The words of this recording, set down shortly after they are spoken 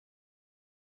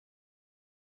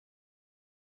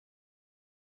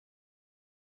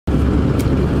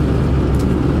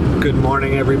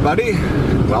morning, everybody.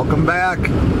 Welcome back.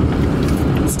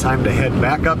 It's time to head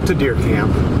back up to deer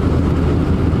camp.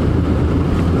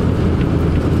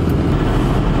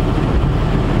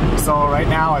 So right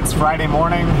now it's Friday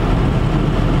morning.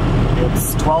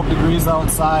 It's 12 degrees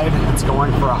outside. It's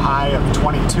going for a high of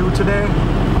 22 today.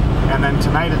 And then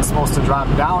tonight it's supposed to drop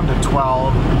down to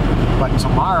 12. But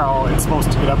tomorrow it's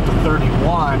supposed to get up to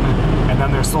 31. And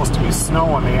then there's supposed to be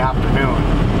snow in the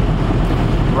afternoon.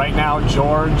 Right now,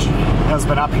 George has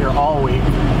been up here all week,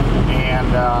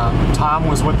 and Tom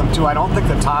was with them too. I don't think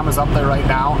that Tom is up there right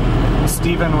now.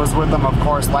 Steven was with them, of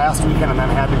course, last weekend and then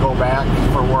had to go back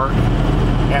for work.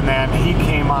 And then he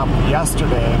came up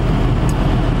yesterday,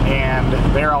 and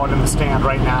they're out in the stand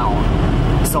right now.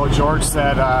 So George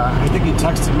said, I think he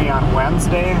texted me on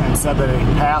Wednesday and said that he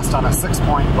passed on a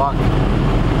 6-point buck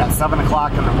at 7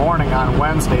 o'clock in the morning on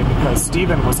Wednesday because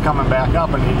Steven was coming back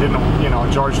up and he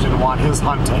didn't, George didn't want his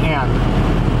hunt to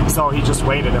end. So he just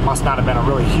waited. It must not have been a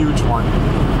really huge one.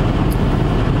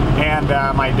 And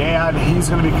my dad, he's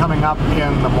going to be coming up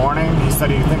in the morning. He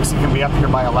said he thinks he can be up here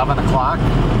by 11 o'clock.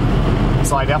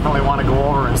 So I definitely want to go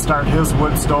over and start his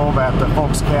wood stove at the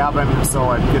folks' cabin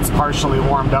so it gets partially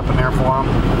warmed up in there for him.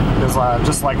 Because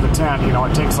just like the tent,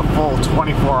 it takes a full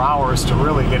 24 hours to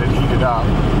really get it heated up.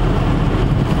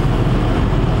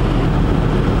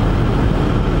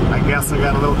 I guess I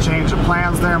got a little change of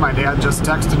plans there. My dad just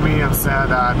texted me and said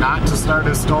not to start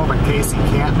his stove in case he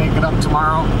can't make it up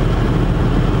tomorrow.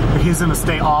 He's going to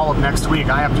stay all of next week.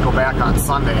 I have to go back on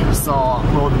Sunday, so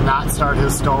we'll not start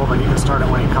his stove, and he can start it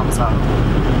when he comes up.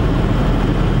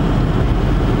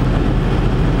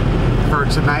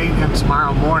 For tonight and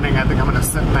tomorrow morning, I think I'm going to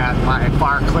sit in my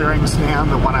far clearing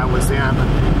stand, the one I was in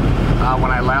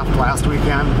when I left last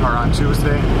weekend, or on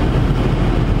Tuesday.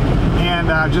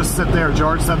 And just sit there.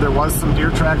 George said there was some deer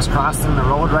tracks crossing the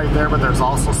road right there, but there's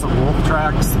also some wolf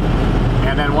tracks.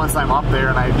 And then once I'm up there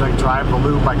and I drive the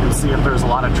loop, I can see if there's a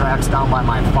lot of tracks down by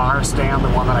my far stand, the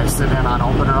one that I sit in on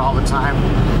opener all the time.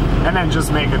 And then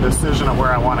just make a decision of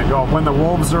where I want to go. When the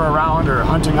wolves are around or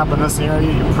hunting up in this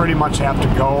area, you pretty much have to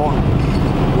go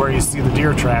where you see the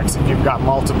deer tracks if you've got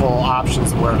multiple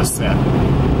options of where to sit.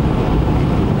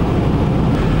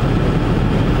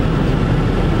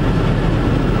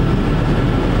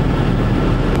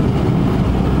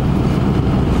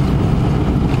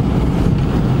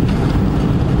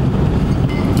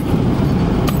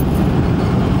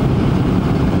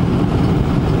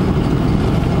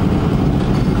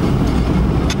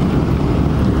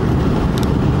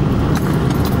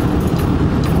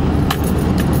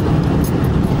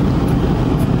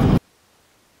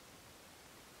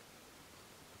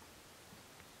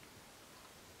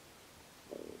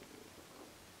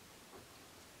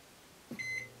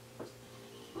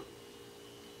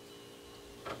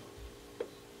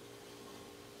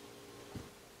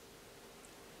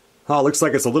 Oh, it looks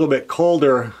like it's a little bit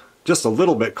colder, just a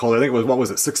little bit colder. I think it was, what was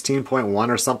it, 16.1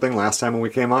 or something last time when we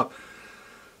came up.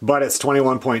 But it's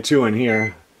 21.2 in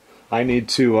here. I need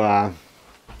to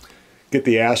get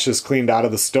the ashes cleaned out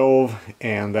of the stove,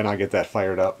 and then I'll get that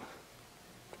fired up.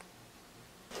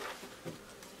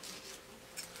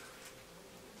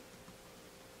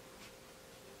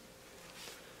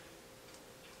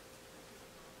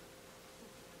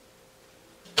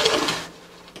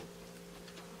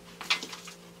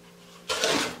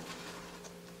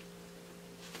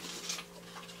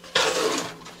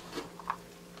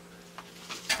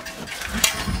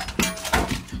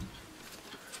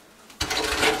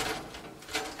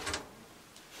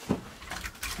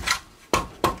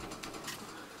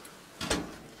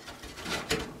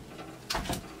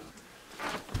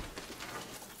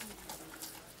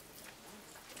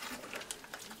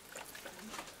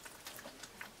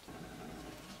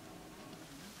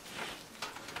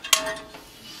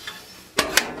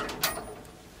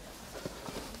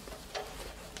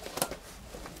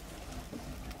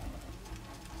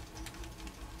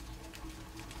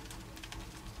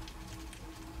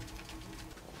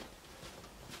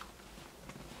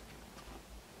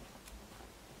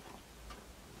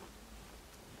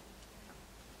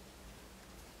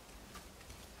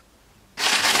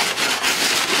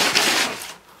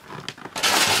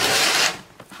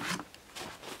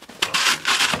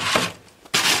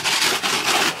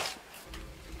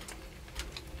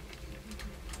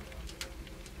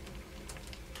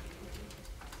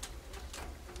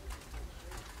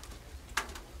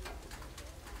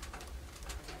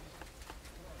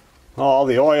 Oh,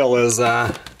 the oil is,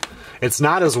 it's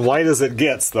not as white as it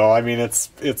gets, though. I mean, it's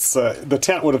the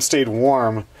tent would have stayed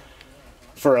warm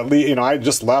for at least, I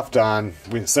just left on,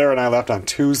 Sarah and I left on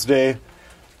Tuesday,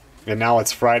 And now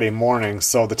it's Friday morning,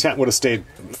 so the tent would have stayed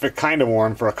kind of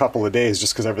warm for a couple of days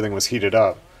just because everything was heated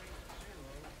up.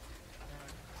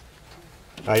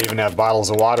 I even have bottles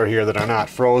of water here that are not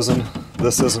frozen.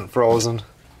 This isn't frozen.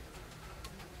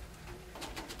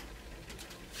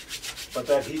 But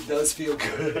that heat does feel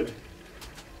good.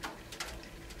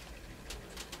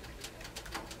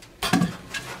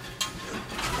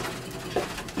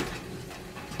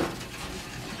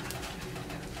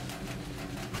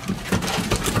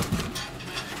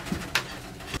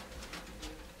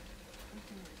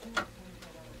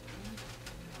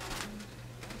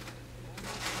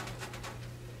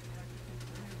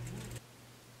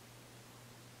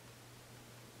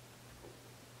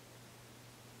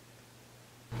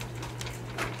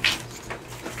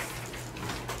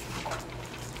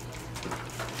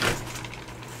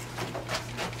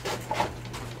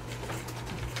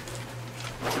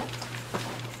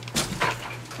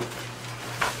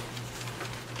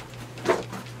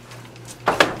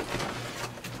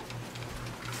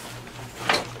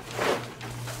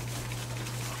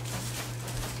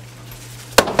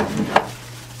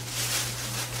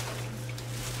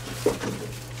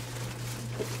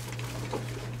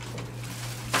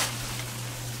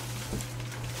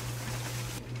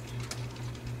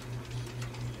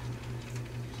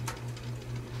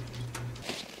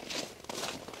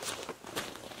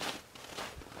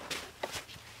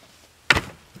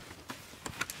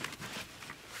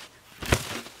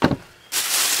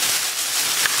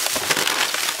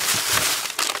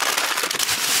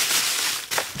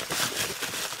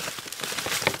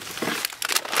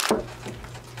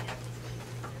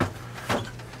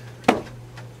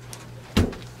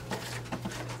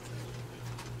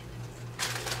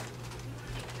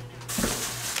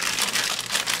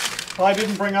 Well, I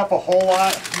didn't bring up a whole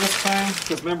lot this time,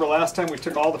 because remember last time we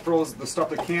took all the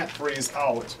stuff that can't freeze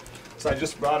out. So I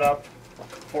just brought up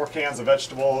 4 cans of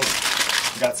vegetables,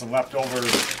 got some leftover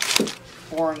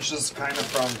oranges kind of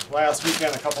from last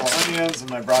weekend, a couple of onions,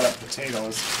 and I brought up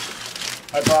potatoes.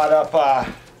 I brought up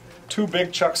 2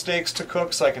 big chuck steaks to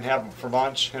cook so I can have them for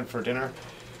lunch and for dinner.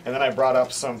 And then I brought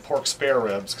up some pork spare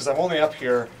ribs, because I'm only up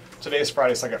here, today's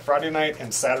Friday, so I got Friday night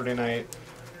and Saturday night.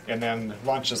 And then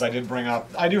lunches I did bring up.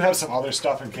 I do have some other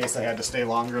stuff in case I had to stay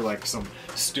longer, like some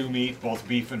stew meat, both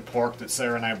beef and pork, that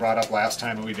Sarah and I brought up last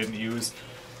time and we didn't use.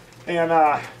 And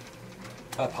a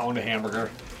pound of hamburger.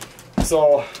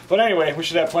 So, but anyway, we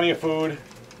should have plenty of food.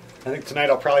 I think tonight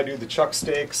I'll probably do the chuck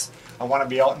steaks. I want to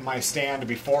be out in my stand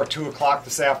before 2 o'clock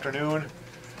this afternoon.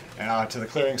 To the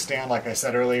clearing stand, like I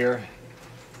said earlier.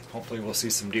 Hopefully we'll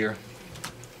see some deer.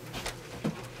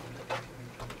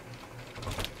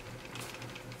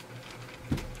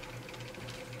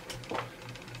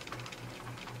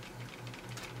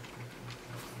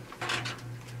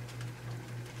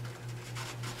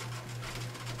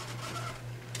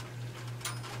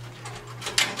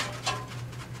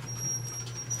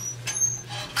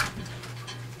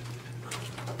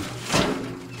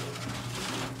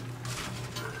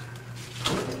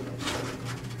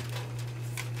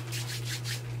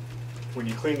 When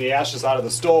you clean the ashes out of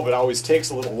the stove, it always takes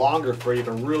a little longer for you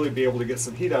to really be able to get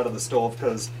some heat out of the stove,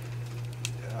 because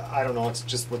I don't know, it's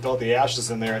just without the ashes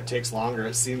in there it takes longer,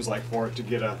 it seems like, for it to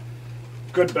get a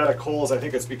good bed of coals. I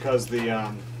think it's because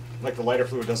the like the lighter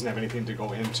fluid doesn't have anything to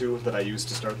go into that I used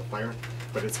to start the fire,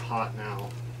 but it's hot now.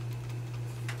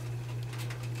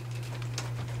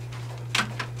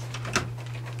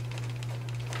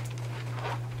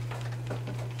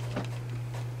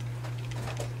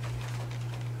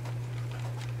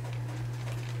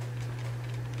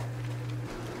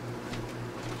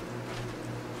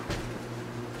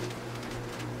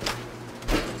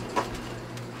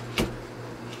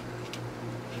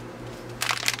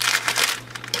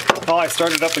 Well, I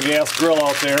started up the gas grill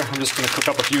out there. I'm just going to cook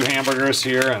up a few hamburgers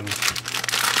here, and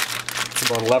it's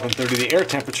about 11:30. The air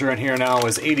temperature in here now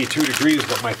is 82 degrees,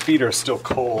 but my feet are still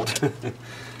cold.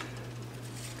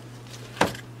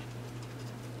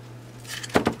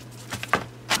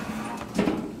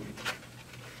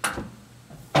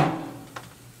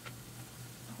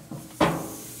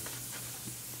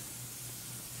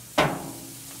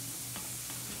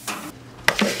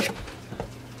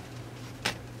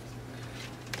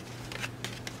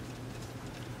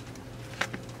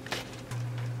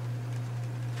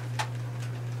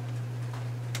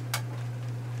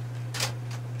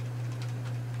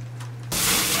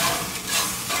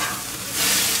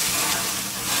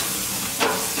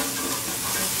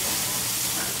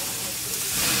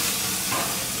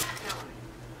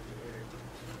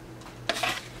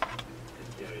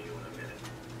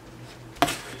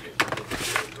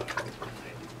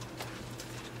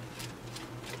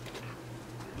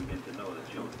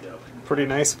 Pretty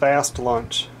nice fast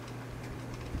lunch.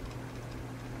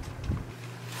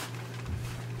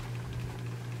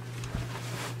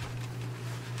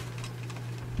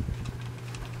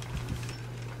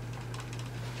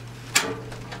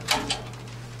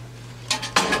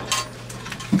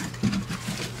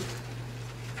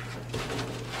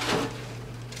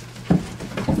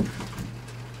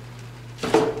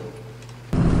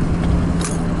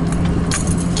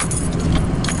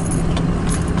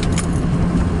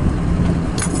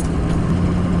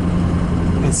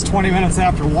 It's 20 minutes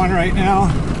after 1 right now.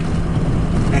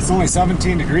 It's only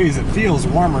 17 degrees. It feels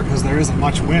warmer because there isn't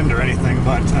much wind or anything,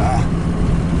 but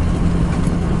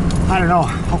I don't know.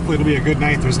 Hopefully it'll be a good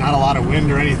night. There's not a lot of wind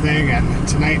or anything, and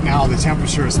tonight now the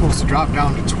temperature is supposed to drop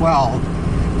down to 12,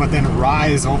 but then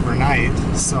rise overnight.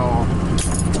 So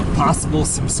possible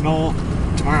some snow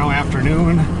tomorrow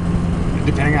afternoon,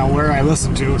 depending on where I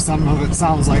listen to. Some of it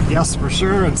sounds like yes for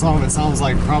sure, and some of it sounds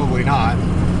like probably not.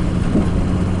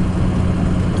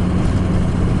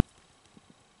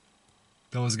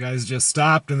 Those guys just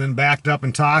stopped and then backed up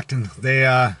and talked, and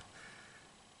they're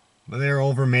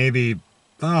over maybe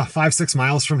 5-6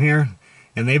 miles from here,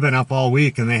 and they've been up all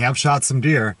week and they have shot some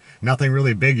deer. Nothing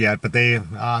really big yet, but they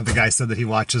the guy said that he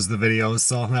watches the videos,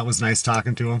 so that was nice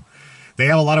talking to him. They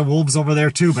have a lot of wolves over there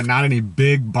too, but not any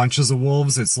big bunches of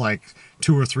wolves. It's like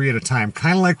 2 or 3 at a time,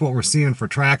 kind of like what we're seeing for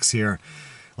tracks here.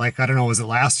 Like, I don't know, was it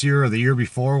last year or the year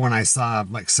before when I saw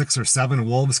like 6 or 7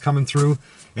 wolves coming through?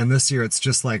 And this year it's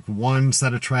just like 1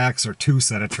 set of tracks or 2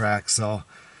 set of tracks. So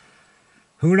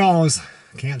who knows?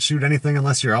 Can't shoot anything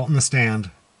unless you're out in the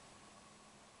stand.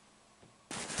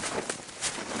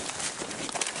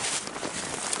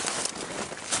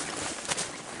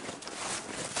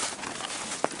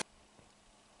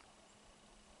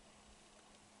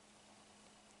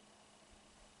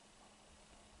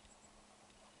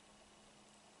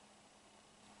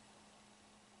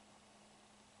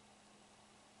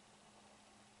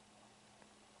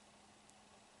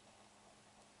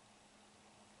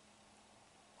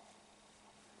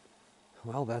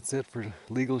 Well, that's it for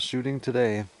legal shooting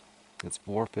today. It's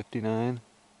 4:59.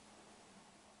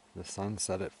 The sun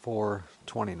set at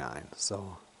 4:29,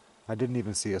 so I didn't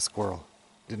even see a squirrel.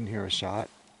 Didn't hear a shot.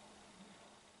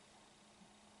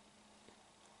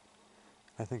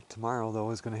 I think tomorrow, though,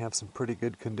 is going to have some pretty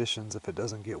good conditions if it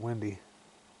doesn't get windy.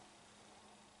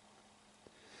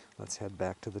 Let's head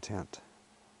back to the tent.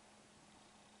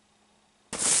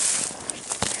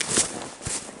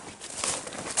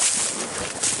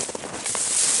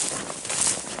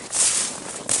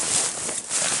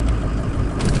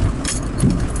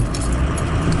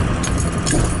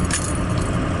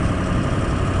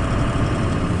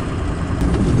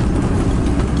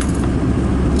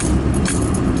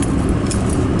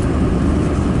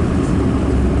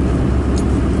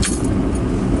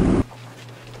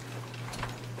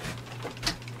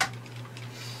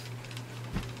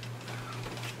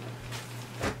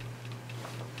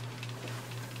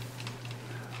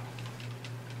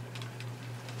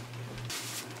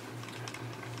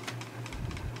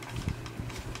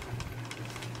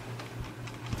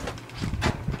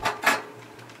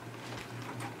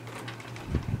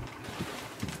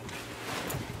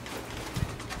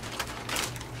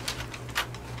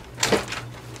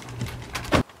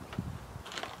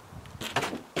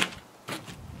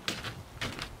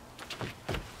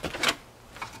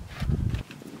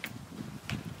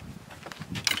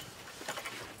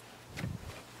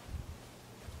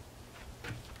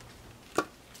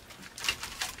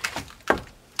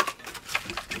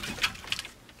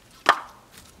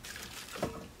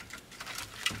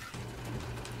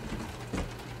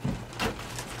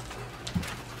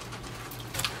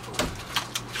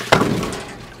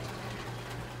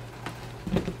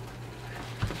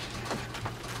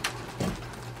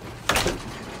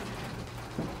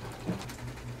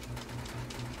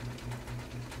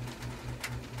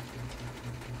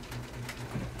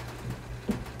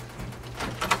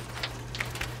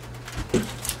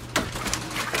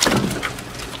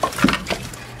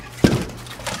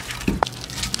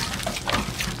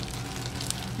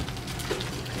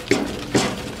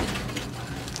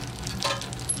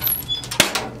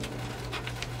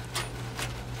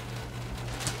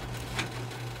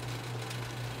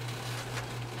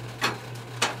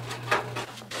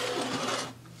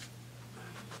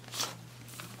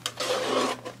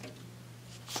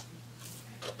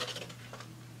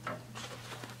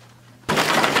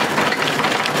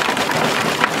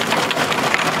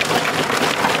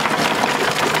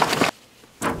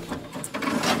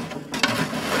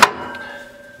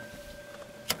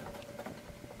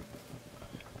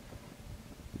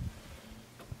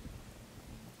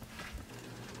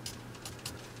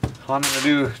 I'm going to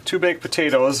do 2 baked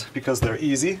potatoes because they're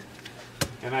easy.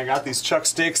 And I got these chuck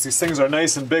steaks. These things are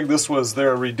nice and big.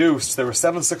 They're reduced. They were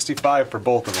 $7.65 for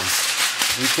both of them.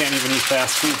 You can't even eat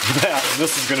fast food for that. And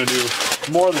this is going to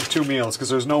do more than 2 meals because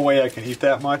there's no way I can eat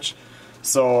that much.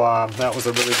 So that was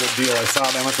a really good deal. I saw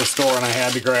them at the store and I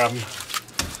had to grab them.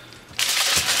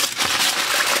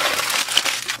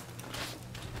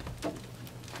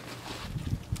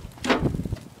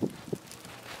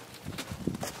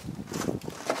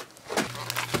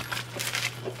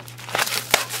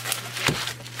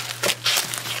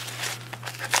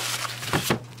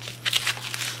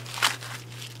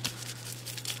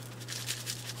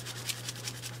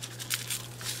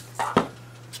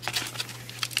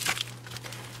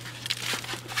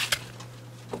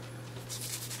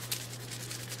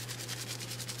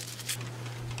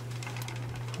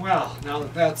 Well, now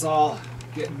that that's all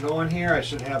getting going here, I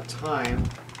should have time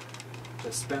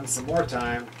to spend some more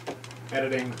time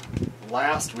editing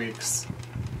last week's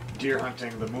Deer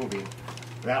Hunting the movie.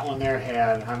 That one there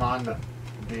I'm on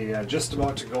the just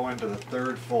about to go into the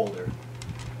 3rd folder.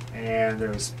 And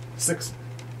there's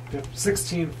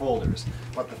 16 folders,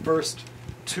 but the first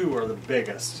 2 are the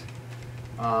biggest.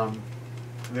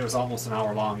 It was almost an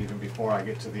hour long even before I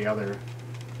get to the other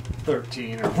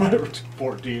 13 or whatever,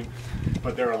 14,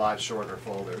 but they're a lot shorter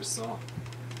folders. So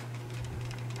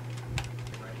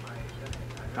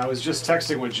I was just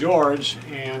texting with George,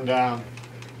 and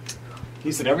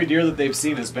he said every deer that they've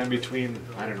seen has been between,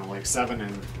 I don't know, like 7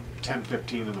 and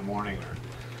 10:15 in the morning or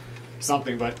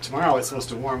something, but tomorrow it's supposed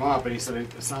to warm up, and he said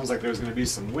it sounds like there's going to be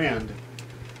some wind,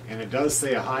 and it does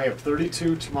say a high of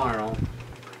 32 tomorrow,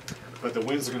 but the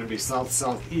winds are going to be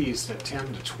south-southeast at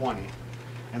 10 to 20.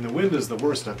 And the wind is the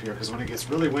worst up here because when it gets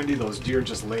really windy, those deer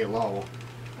just lay low.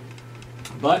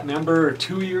 But remember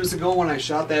 2 years ago when I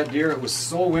shot that deer, it was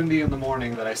so windy in the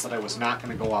morning that I said I was not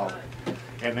going to go out.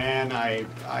 And then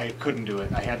I couldn't do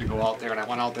it. I had to go out there, and I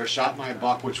went out there, shot my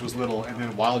buck, which was little, and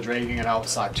then while dragging it out,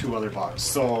 saw 2 other bucks.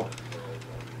 So,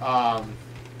 and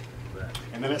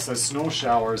then it says snow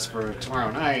showers for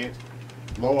tomorrow night,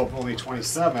 low of only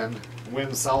 27.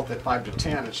 Wind south at 5 to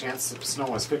 10, a chance of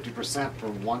snow is 50% for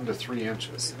 1 to 3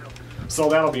 inches. So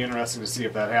that'll be interesting to see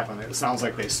if that happens. It sounds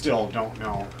like they still don't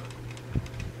know.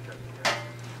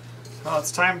 Well,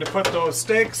 it's time to put those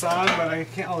steaks on, but I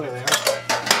can't. Oh, there they are.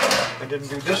 I didn't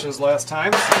do dishes last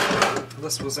time. So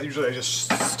this was usually I just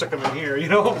stick them in here, you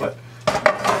know. But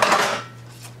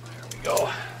there we go.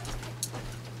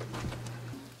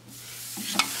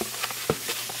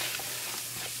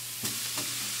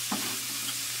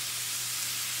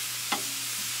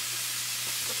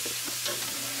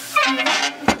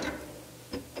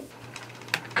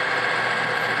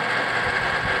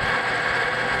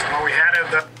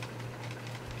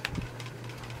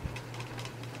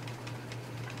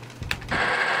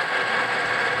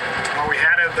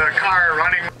 The car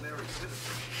running.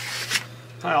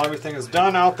 Well, everything is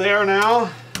done out there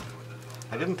now.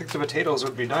 I didn't think the potatoes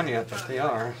would be done yet, but they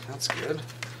are. That's good.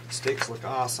 Steaks look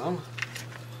awesome.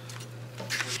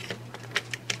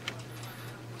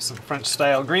 Some French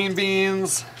style green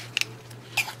beans.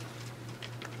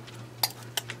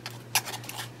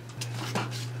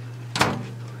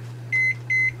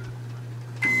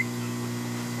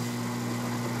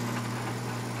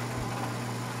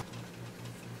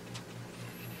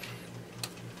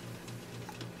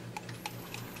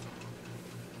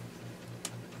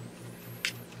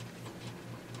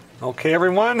 Okay,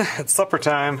 everyone, it's supper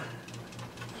time.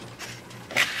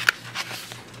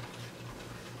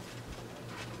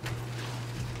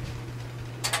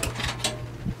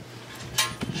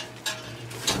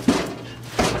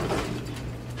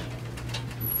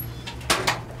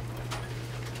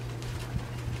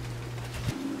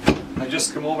 I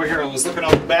just come over here and was looking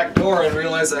out the back door and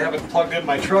realized I haven't plugged in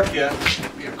my truck yet.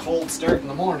 It'll be a cold start in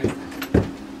the morning.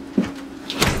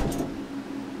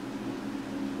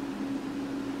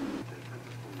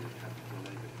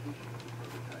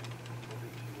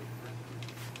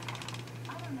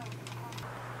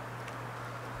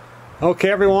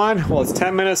 Okay, everyone, well, it's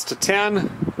 10 minutes to 10.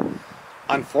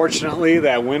 Unfortunately,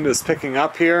 that wind is picking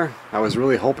up here. I was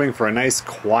really hoping for a nice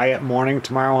quiet morning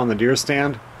tomorrow on the deer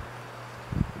stand.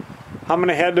 I'm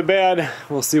gonna head to bed.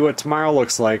 We'll see what tomorrow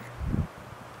looks like.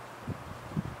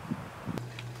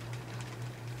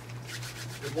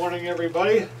 Good morning,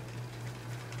 everybody.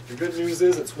 The good news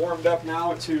is it's warmed up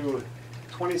now to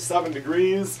 27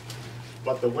 degrees,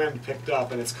 but the wind picked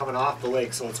up and it's coming off the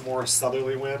lake, so it's more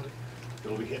southerly wind.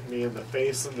 It'll be hitting me in the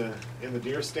face in the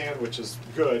deer stand, which is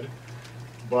good.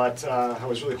 But I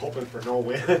was really hoping for no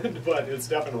wind, but it's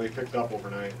definitely picked up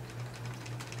overnight.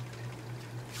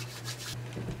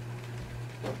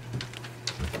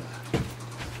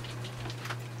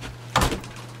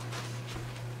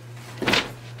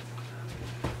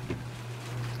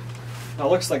 Now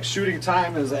it looks like shooting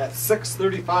time is at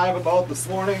 6:35 about this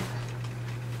morning.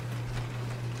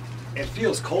 It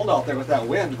feels cold out there with that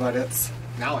wind, but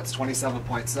now it's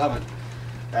 27.7.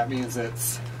 That means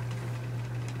it's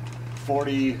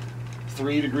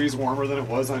 43 degrees warmer than it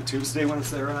was on Tuesday when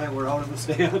Sarah and I were out in the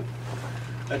stand.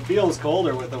 It feels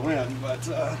colder with the wind, but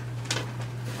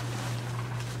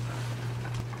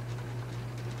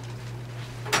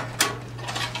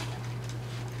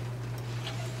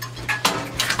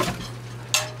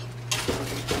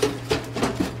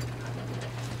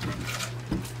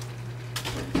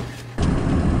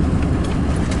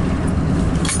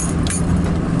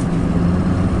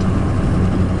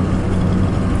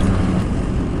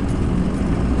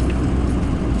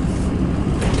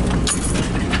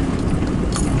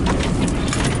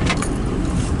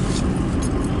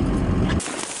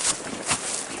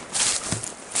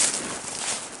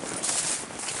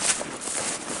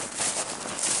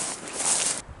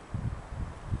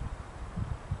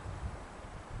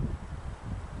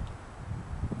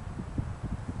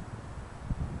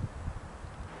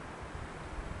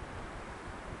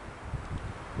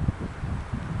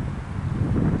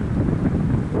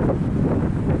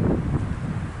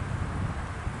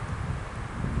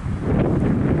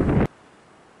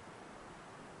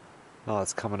oh,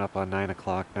 it's coming up on 9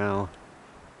 o'clock now.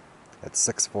 At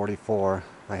 6:44,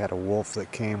 I had a wolf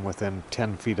that came within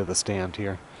 10 feet of the stand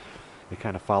here. It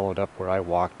kind of followed up where I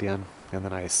walked in, and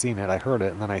then I seen it, I heard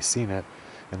it, and then I seen it,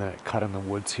 and then it cut in the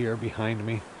woods here behind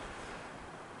me.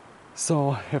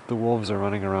 So, if the wolves are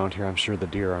running around here, I'm sure the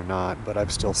deer are not, but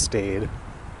I've still stayed.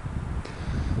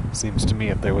 Seems to me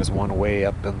if there was one way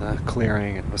up in the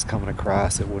clearing and was coming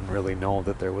across, it wouldn't really know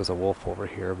that there was a wolf over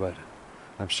here, but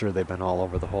I'm sure they've been all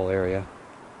over the whole area.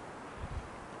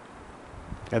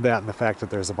 And that and the fact that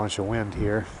there's a bunch of wind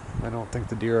here, I don't think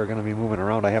the deer are going to be moving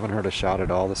around. I haven't heard a shot at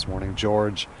all this morning.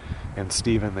 George and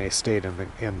Steven, they stayed in the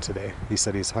inn today. He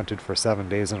said he's hunted for 7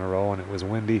 days in a row and it was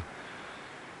windy,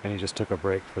 and he just took a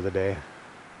break for the day.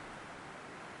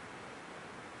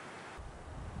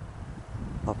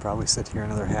 I'll probably sit here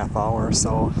another half hour or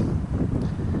so,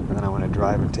 and then I want to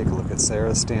drive and take a look at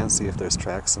Sarah's stand, see if there's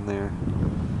tracks in there,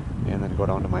 and then go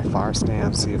down to my far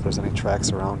stand, see if there's any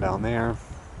tracks around down there,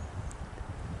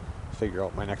 figure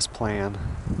out my next plan.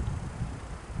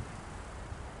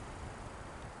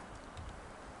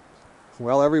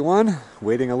 Well, everyone,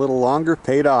 waiting a little longer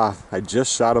paid off. I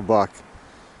just shot a buck.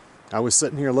 I was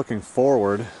sitting here looking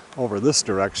forward over this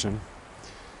direction,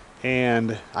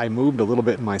 and I moved a little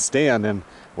bit in my stand, and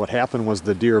what happened was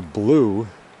the deer blew,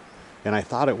 and I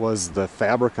thought it was the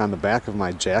fabric on the back of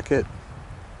my jacket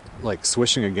like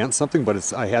swishing against something,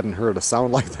 but I hadn't heard a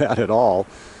sound like that at all.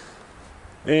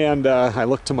 And I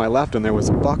looked to my left and there was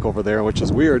a buck over there, which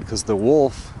is weird because the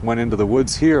wolf went into the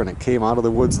woods here and it came out of the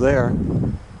woods there,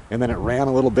 and then it ran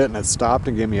a little bit and it stopped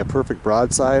and gave me a perfect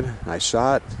broadside. I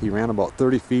shot, he ran about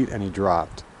 30 feet and he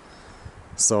dropped.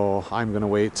 So I'm gonna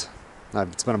wait.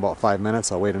 It's been about 5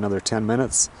 minutes. I'll wait another 10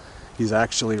 minutes. He's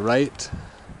actually right.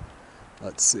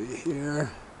 Let's see here.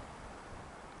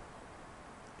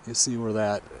 You see where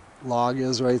that log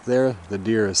is right there? The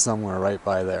deer is somewhere right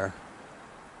by there.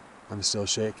 I'm still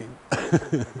shaking.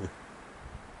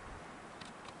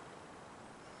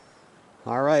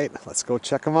 All right, let's go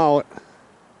check him out.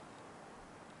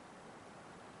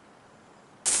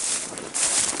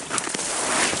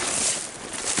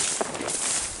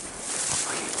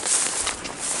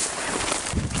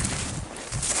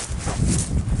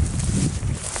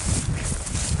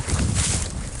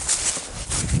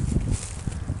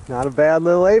 Not a bad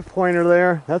little 8-pointer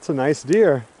there. That's a nice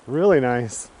deer. Really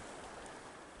nice.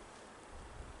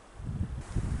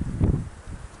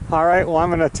 All right, well, I'm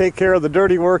going to take care of the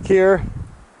dirty work here,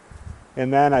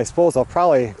 and then I suppose I'll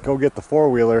probably go get the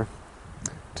four-wheeler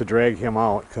to drag him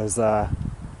out, because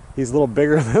he's a little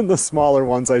bigger than the smaller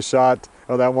ones I shot,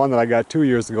 or that one that I got 2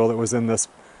 years ago that was in this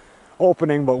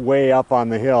opening but way up on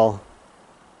the hill.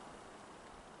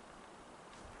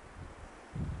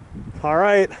 All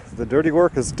right, the dirty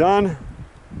work is done.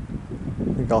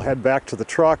 I think I'll head back to the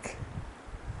truck,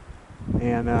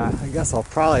 and I guess I'll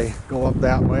probably go up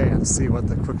that way and see what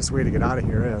the quickest way to get out of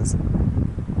here is.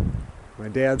 My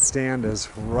dad's stand is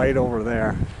right over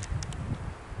there.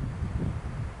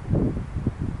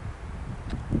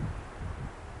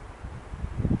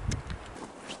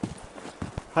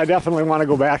 I definitely want to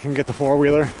go back and get the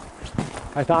four-wheeler.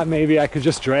 I thought maybe I could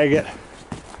just drag it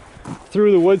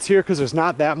through the woods here, because there's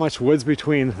not that much woods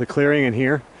between the clearing and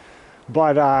here,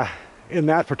 but in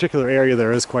that particular area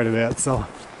there is quite a bit. So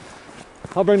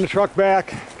I'll bring the truck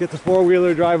back, get the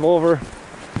four-wheeler, drive over,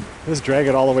 just drag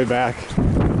it all the way back.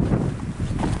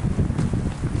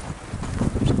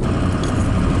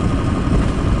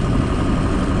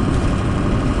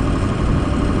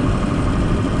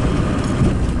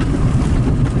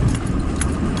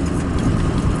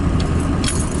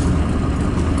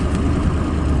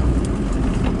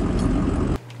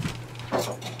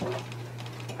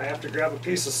 have a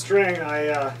piece of string.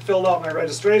 I filled out my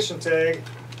registration tag,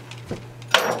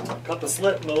 cut the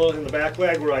slit in the back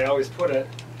leg where I always put it,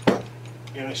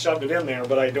 and I shoved it in there,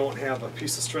 but I don't have a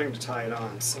piece of string to tie it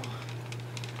on. So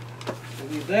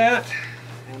I need that,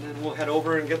 and then we'll head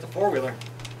over and get the four-wheeler.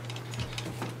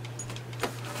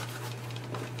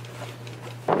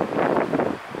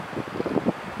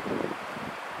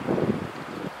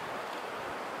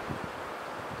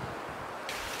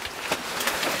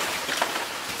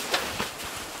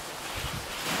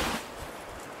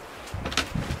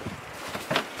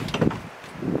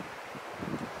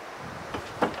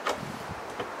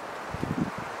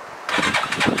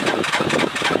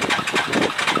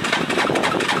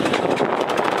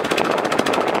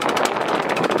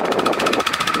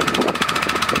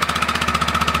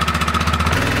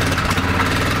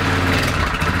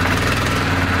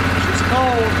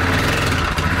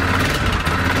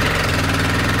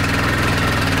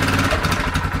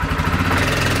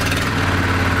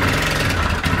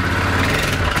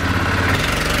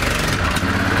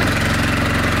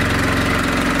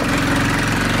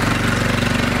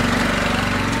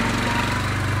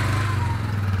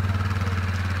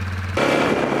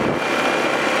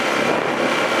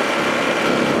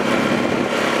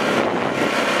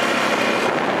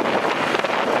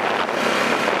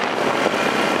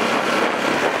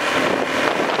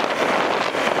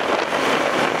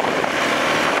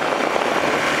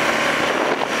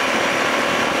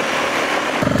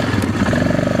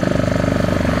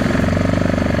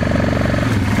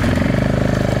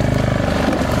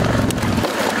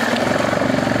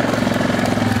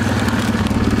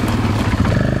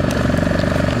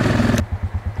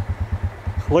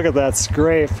 Look at that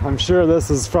scrape. I'm sure this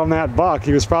is from that buck.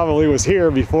 He probably was here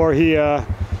before he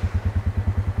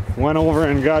went over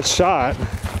and got shot.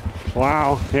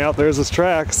 Wow. Yep, there's his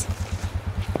tracks.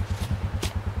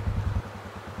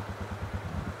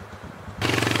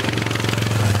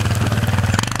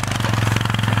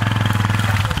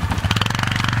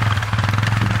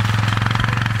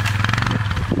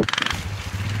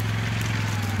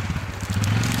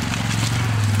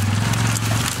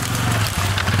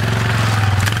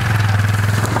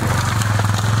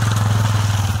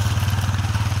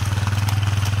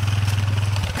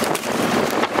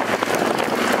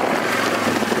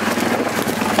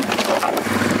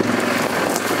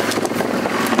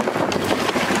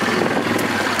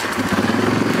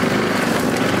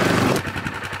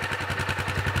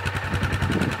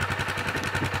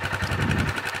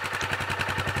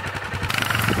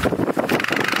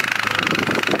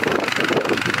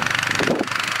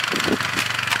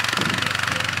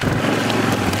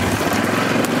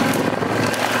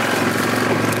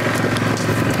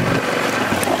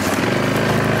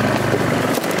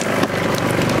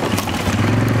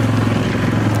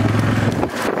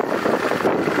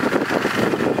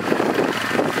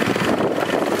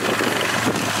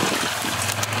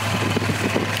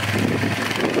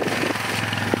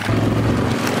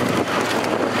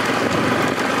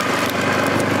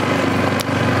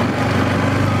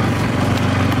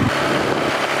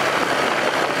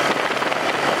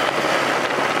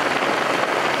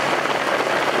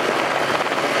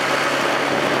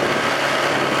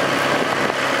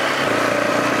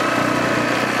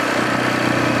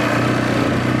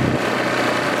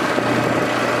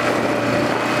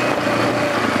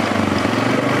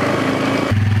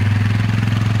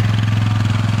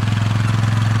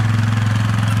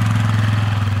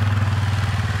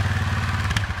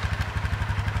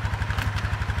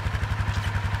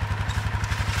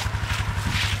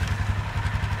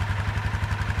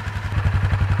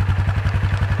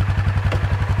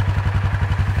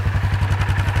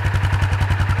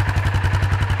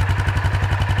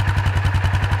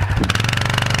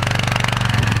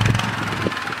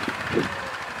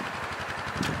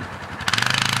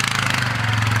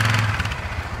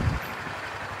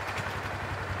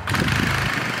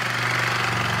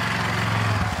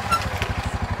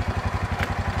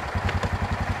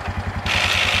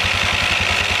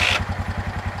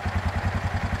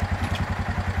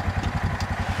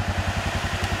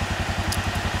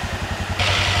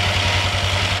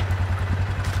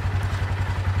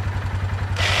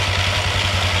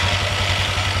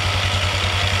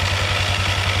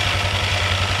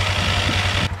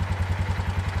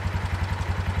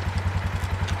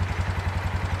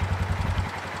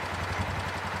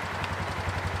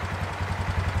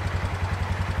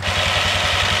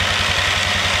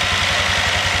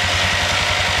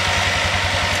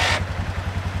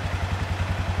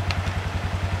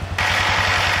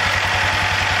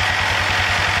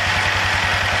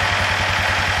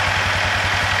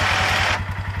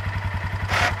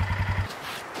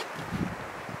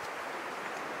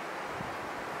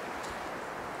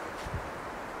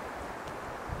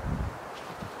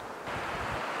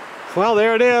 Well,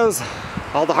 there it is.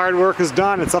 All the hard work is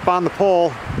done. It's up on the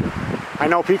pole. I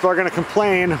know people are going to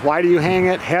complain, why do you hang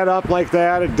it head up like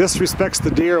that? It disrespects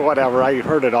the deer, whatever. I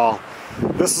heard it all.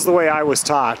 This is the way I was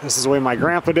taught. This is the way my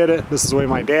grandpa did it. This is the way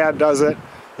my dad does it.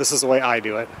 This is the way I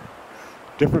do it.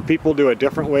 Different people do it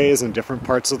different ways in different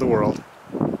parts of the world.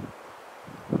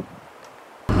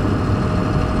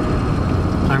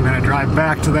 I'm going to drive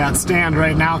back to that stand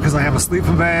right now because I have a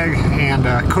sleeping bag and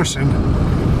a cushion,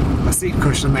 a seat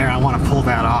cushion there. I want to pull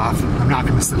that off. I'm not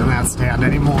going to sit in that stand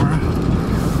anymore.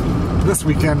 This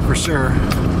weekend for sure.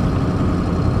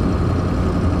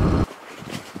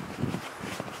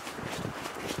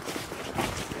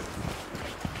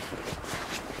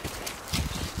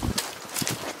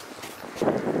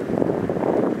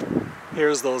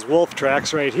 Here's those wolf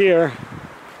tracks right here.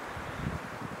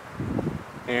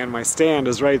 And my stand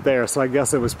is right there, so I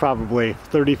guess it was probably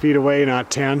 30 feet away, not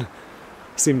 10.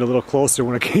 Seemed a little closer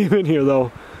when I came in here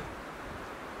though.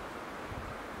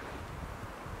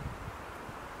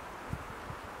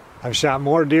 I've shot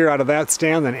more deer out of that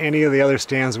stand than any of the other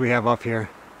stands we have up here.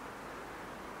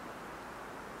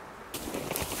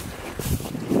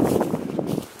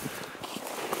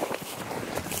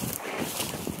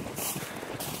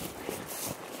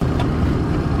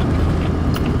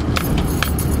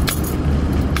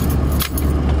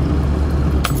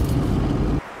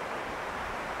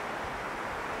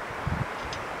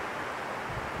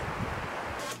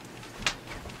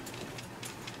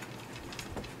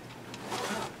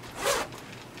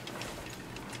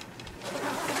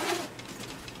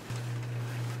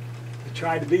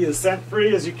 Tried to be as scent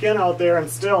free as you can out there, and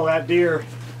still that deer,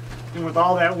 and with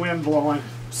all that wind blowing,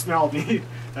 smelled me.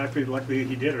 Actually, luckily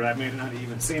he did, or I may not have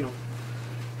even seen him.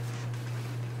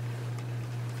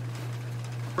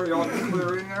 Are you out in the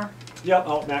clearing there? Yep,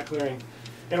 out in that clearing.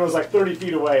 And it was like 30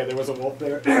 feet away. There was a wolf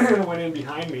there and went in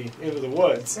behind me into the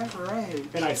woods. That's right.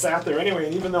 And I sat there anyway,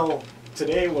 and even though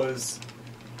today was,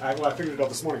 I figured it out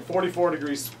this morning, 44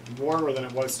 degrees warmer than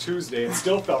it was Tuesday, it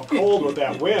still felt cold with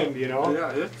that wind, you know? Yeah,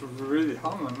 it's really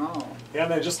humming now. And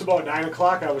then just about 9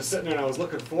 o'clock, I was sitting there and I was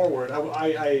looking forward.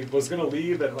 I was going to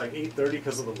leave at like 8:30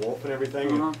 because of the wolf and everything.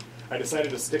 And I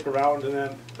decided to stick around, and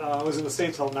then I was going to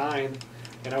stay till 9,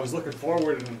 and I was looking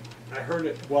forward, and I heard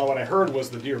it. Well, what I heard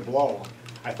was the deer blow.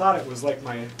 I thought it was like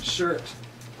my shirt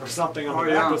or something on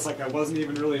the back. It was like I wasn't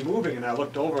even really moving, and I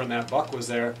looked over, and that buck was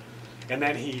there. And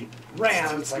then he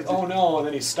ran. It's like, oh no! And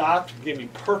then he stopped, gave me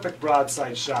perfect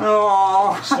broadside shot.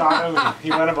 Oh. Shot him. And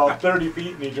he went about 30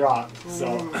 feet and he dropped.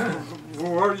 So.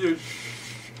 Were you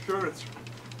sure it's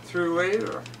through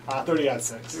later?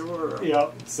 30-06. You were.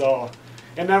 Yep. So,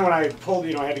 and then when I pulled,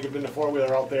 you know, I had to get in the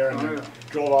four-wheeler out there and then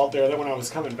drove out there. Then when I was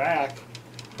coming back,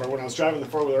 or when I was driving the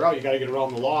four-wheeler out, you got to get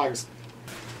around the logs.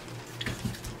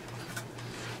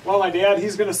 Well, my dad,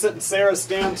 he's going to sit in Sarah's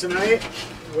stand tonight,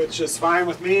 which is fine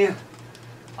with me.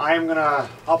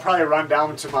 I'll probably run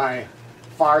down to my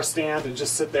far stand and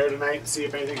just sit there tonight and see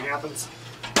if anything happens.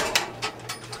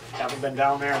 Haven't been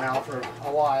down there now for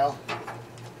a while.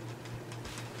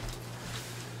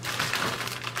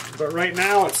 But right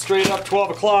now it's straight up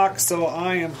 12 o'clock, so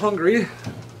I am hungry.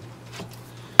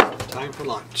 Time for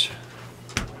lunch.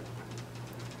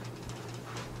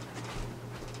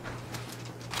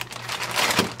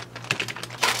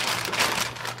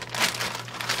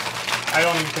 I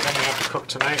don't even think I'm going to have to cook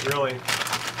tonight, really.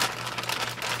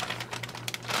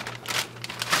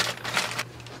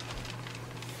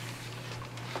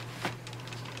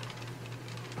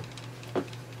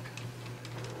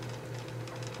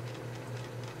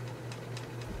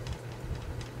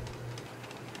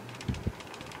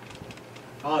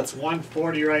 Oh, it's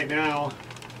 1:40 right now.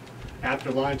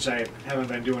 After lunch, I haven't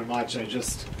been doing much. I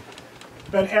just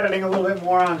been editing a little bit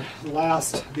more on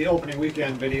the opening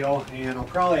weekend video, and I'll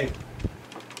probably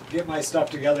get my stuff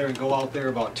together and go out there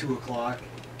about 2 o'clock.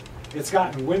 It's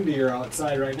gotten windier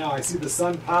outside right now. I see the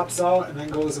sun pops out and then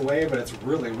goes away, but it's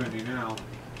really windy now.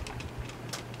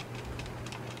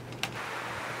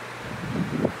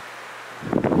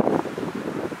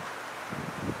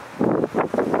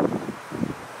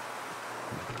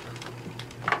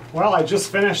 Well, I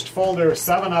just finished folder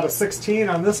 7 out of 16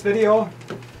 on this video.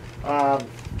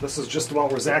 This is just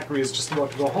about where Zachary is just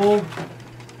about to go home.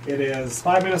 It is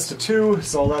 5 minutes to 2,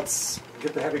 so let's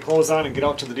get the heavy clothes on and get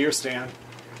out to the deer stand.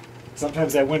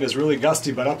 Sometimes that wind is really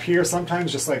gusty, but up here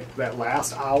sometimes just like that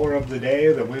last hour of the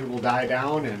day, the wind will die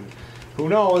down and who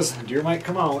knows, deer might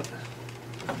come out.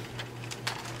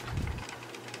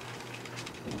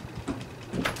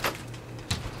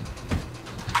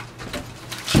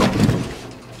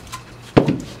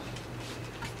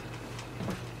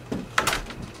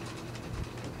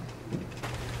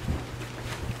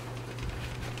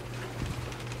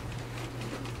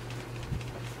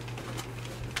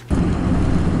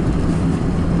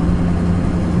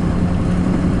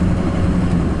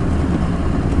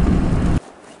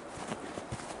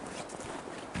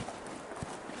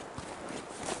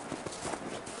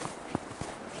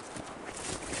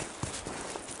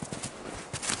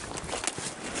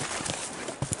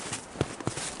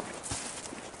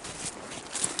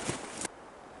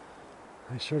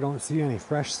 I sure don't see any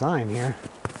fresh sign here.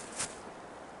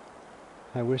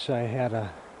 I wish I had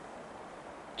a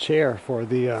chair for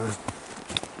the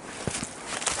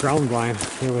ground blind.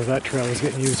 There was that trail was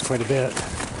getting used quite a bit.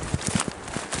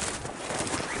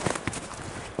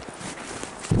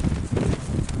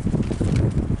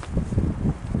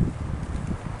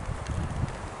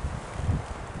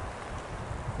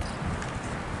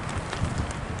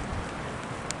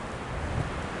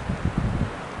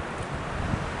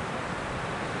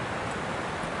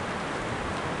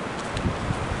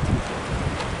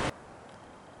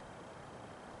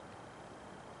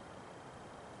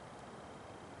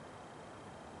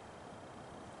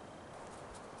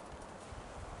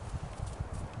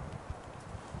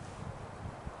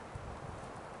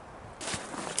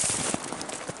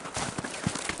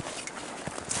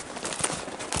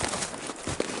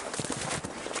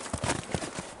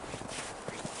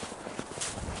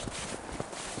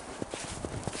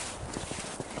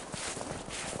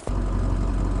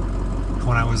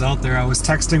 When I was out there, I was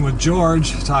texting with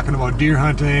George, talking about deer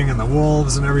hunting and the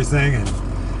wolves and everything,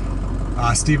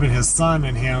 and Stephen, his son,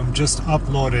 and him just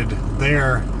uploaded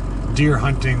their deer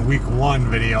hunting week 1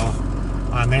 video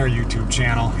on their YouTube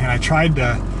channel, and I tried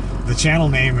to, the channel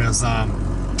name is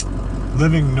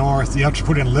Living North. You have to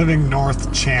put in Living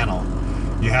North Channel.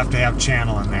 You have to have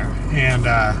channel in there, and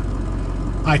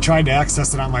I tried to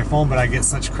access it on my phone, but I get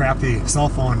such crappy cell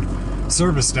phone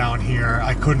service down here,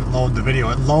 I couldn't load the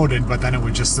video. It loaded, but then it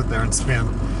would just sit there and spin.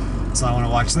 So I want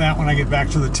to watch that when I get back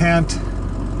to the tent.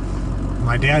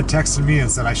 My dad texted me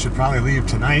and said I should probably leave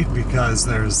tonight because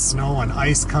there's snow and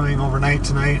ice coming overnight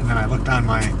tonight. And then I looked on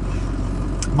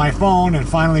my phone, and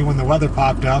finally when the weather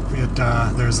popped up,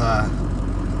 there's a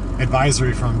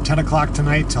advisory from 10 o'clock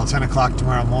tonight till 10 o'clock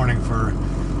tomorrow morning for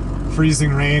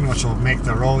freezing rain, which will make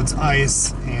the roads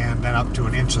ice, and then up to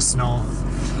an inch of snow.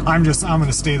 I'm going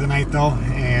to stay the night though,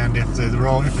 and if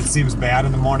it seems bad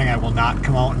in the morning, I will not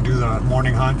come out and do the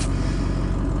morning hunt.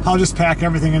 I'll just pack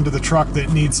everything into the truck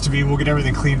that needs to be. We'll get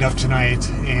everything cleaned up tonight,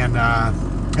 and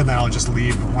then I'll just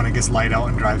leave when it gets light out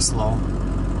and drive slow.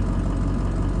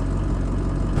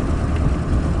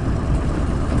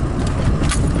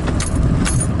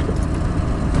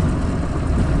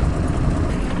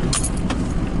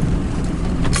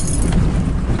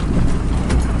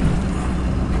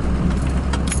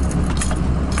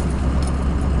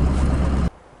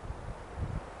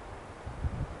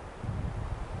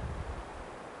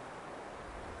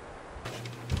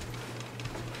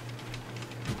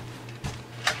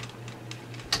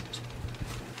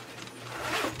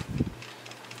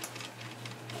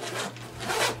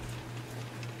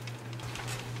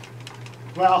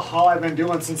 Well, all I've been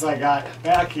doing since I got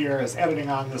back here is editing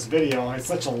on this video. It's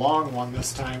such a long one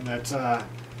this time that,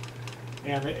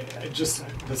 and this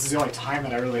is the only time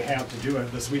that I really have to do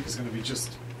it. This week is going to be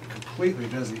just completely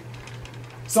busy.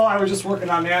 So I was just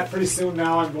working on that. Pretty soon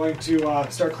now I'm going to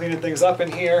start cleaning things up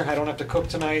in here. I don't have to cook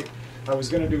tonight. I was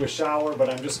going to do a shower, but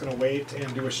I'm just going to wait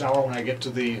and do a shower when I get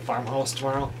to the farmhouse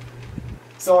tomorrow.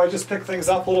 So I just pick things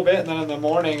up a little bit, and then in the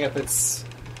morning, if it's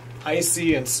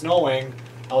icy and snowing,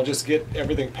 I'll just get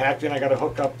everything packed in. I got to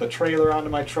hook up the trailer onto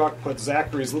my truck, put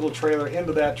Zachary's little trailer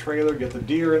into that trailer, get the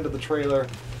deer into the trailer,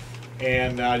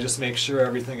 and just make sure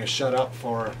everything is shut up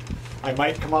for... I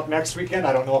might come up next weekend.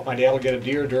 I don't know if my dad will get a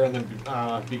deer during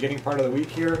the beginning part of the week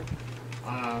here.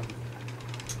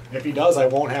 If he does, I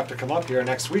won't have to come up here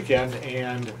next weekend,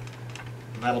 and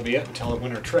that'll be it until the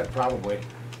winter trip, probably.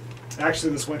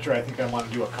 Actually, this winter, I think I want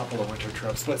to do a couple of winter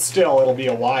trips, but still, it'll be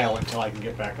a while until I can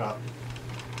get back up.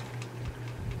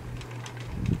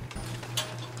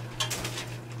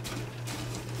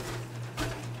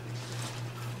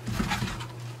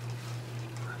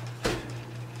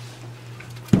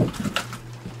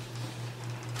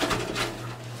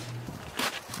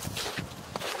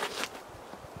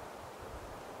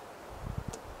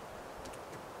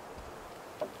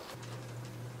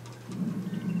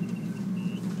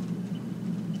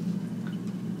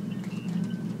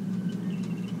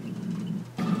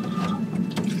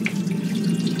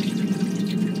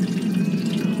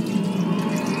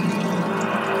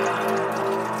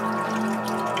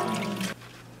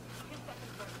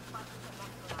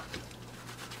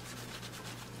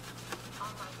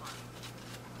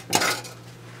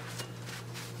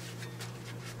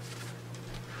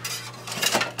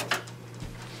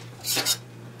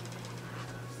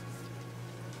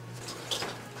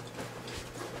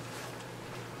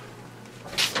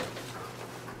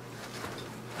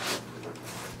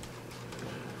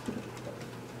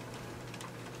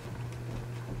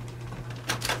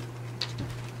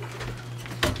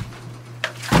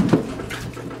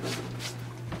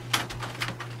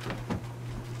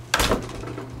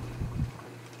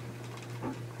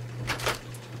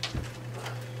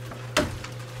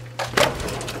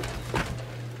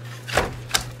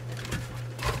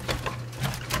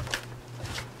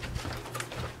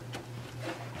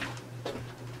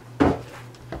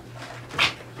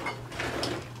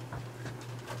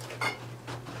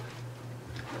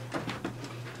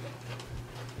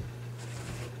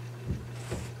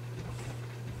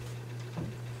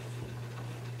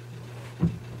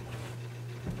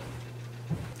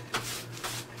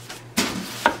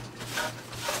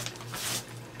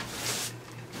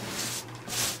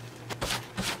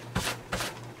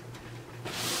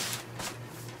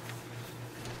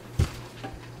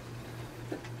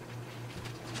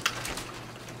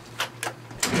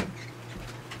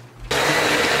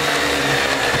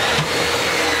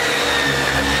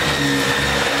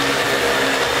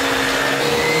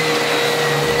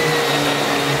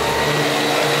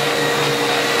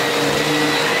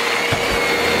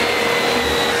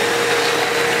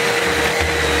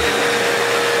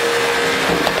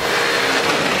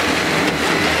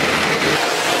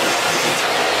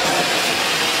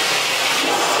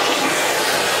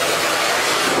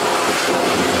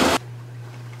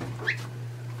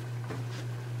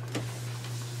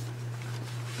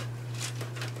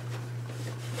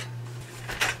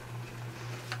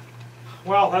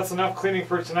 Well, that's enough cleaning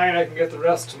for tonight. I can get the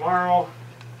rest tomorrow.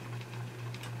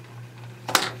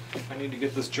 I need to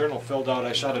get this journal filled out.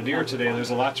 I shot a deer today. There's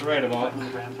a lot to write about.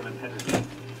 That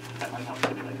might help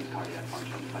stimulate his cardiac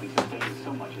function, but he sustained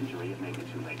so much injury it may be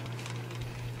too late.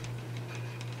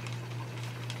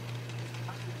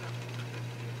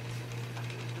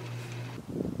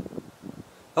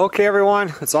 Okay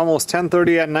everyone, it's almost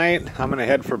 10:30 at night. I'm gonna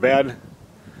head for bed.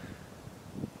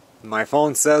 My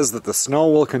phone says that the snow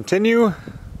will continue,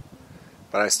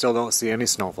 but I still don't see any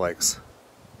snowflakes.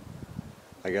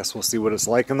 I guess we'll see what it's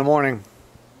like in the morning.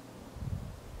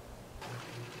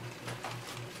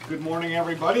 Good morning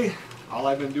everybody. All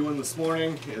I've been doing this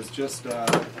morning is just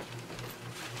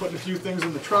putting a few things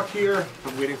in the truck here.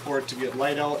 I'm waiting for it to get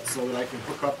light out so that I can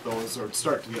hook up those, or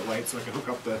start to get light so I can hook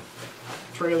up the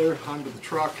trailer onto the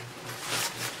truck.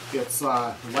 It's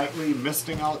lightly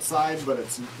misting outside, but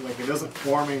it's like it isn't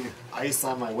forming ice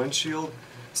on my windshield,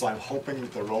 so I'm hoping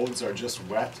that the roads are just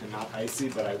wet and not icy,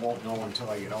 but I won't know until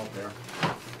I get out there.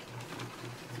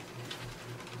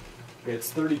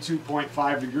 It's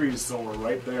 32.5 degrees, so we're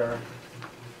right there.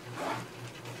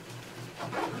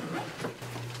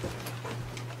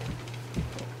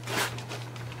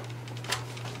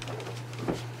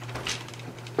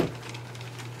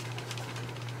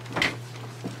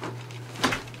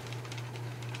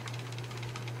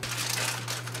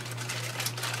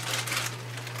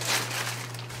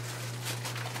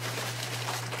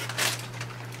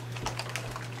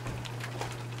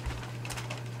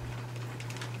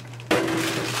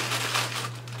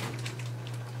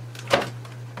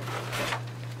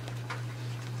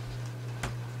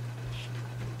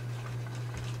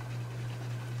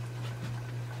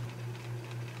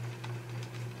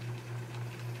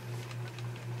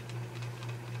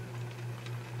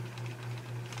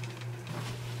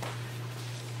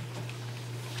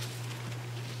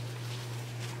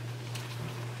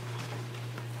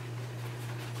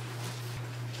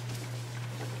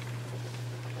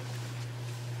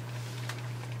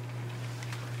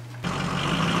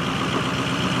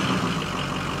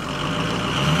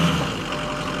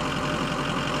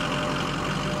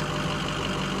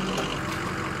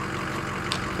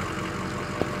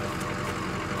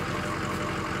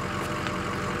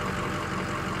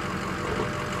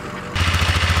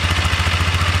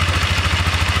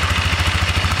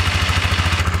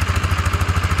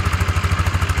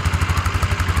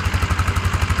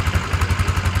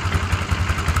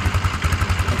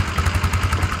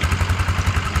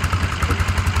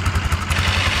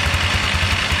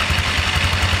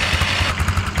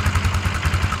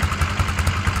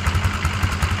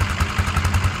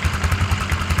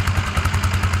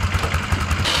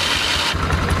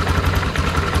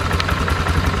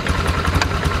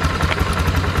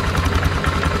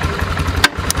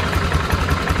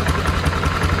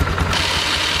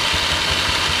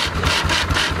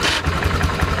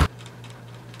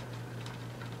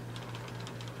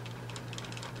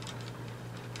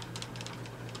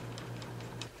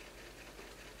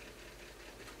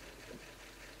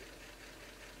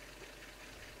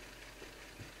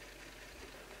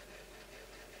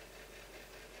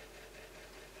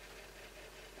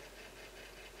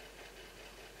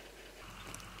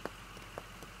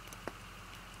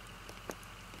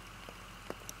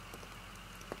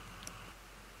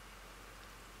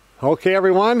 Okay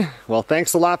everyone, well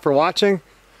thanks a lot for watching.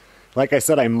 Like I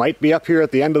said, I might be up here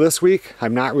at the end of this week.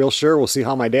 I'm not real sure. We'll see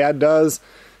how my dad does,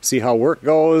 see how work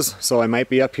goes. So I might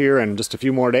be up here in just a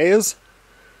few more days,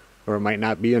 or it might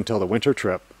not be until the winter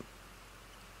trip.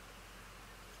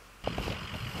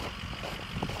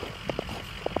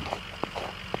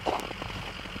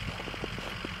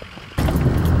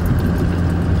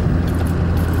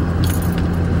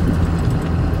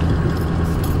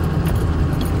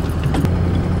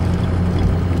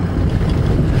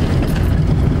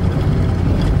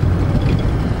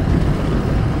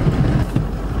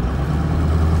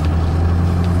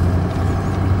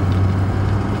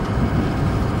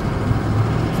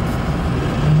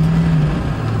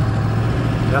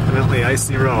 Definitely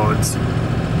icy roads.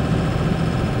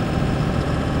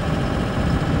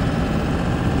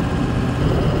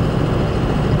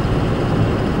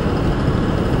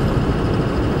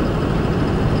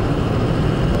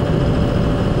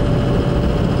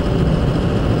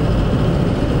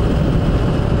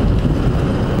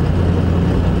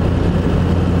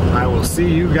 I will see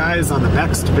you guys on the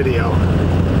next video.